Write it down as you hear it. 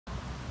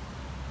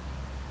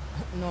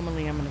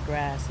Normally I'm in the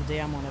grass. Today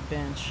I'm on a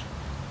bench.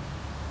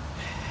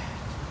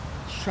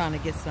 Just trying to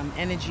get some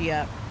energy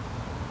up.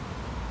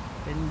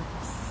 Been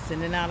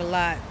sending out a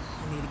lot.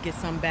 I need to get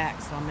some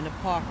back. So I'm in the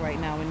park right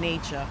now in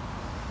nature.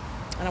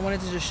 And I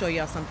wanted to just show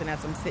y'all something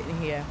as I'm sitting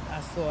here.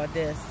 I saw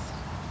this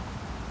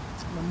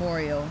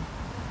memorial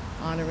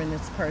honoring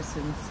this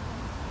person's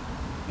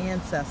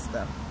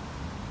ancestor.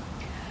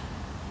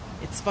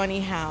 It's funny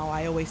how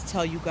I always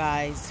tell you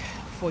guys,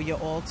 for your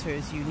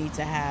altars, you need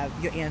to have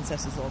your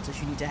ancestors'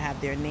 altars, you need to have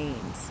their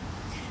names.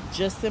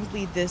 Just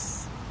simply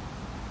this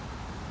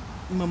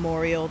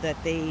memorial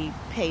that they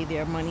pay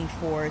their money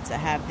for, to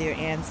have their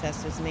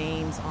ancestors'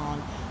 names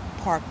on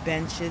park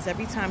benches.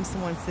 Every time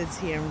someone sits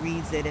here and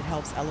reads it, it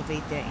helps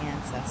elevate their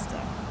ancestor.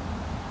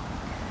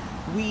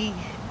 We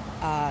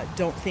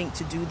don't think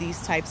to do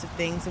these types of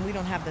things, and we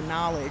don't have the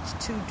knowledge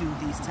to do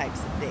these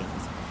types of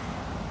things.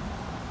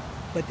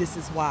 But this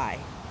is why.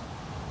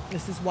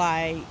 This is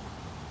why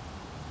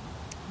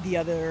the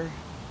other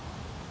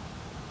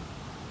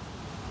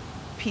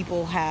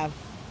people have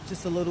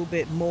just a little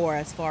bit more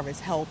as far as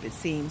help, it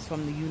seems,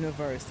 from the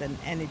universe and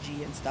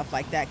energy and stuff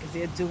like that, because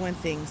they're doing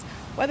things,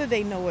 whether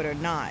they know it or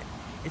not.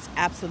 It's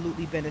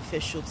absolutely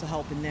beneficial to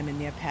helping them in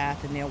their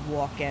path and their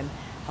walk, and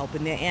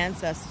helping their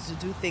ancestors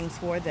to do things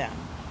for them.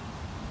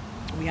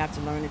 We have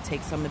to learn to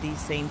take some of these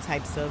same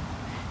types of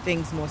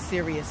things more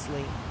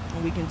seriously.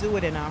 And we can do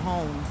it in our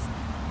homes,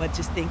 but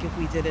just think if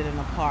we did it in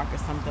a park or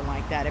something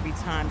like that, every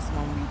time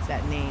someone reads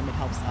that name, it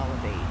helps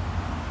elevate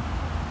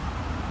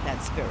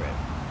that spirit.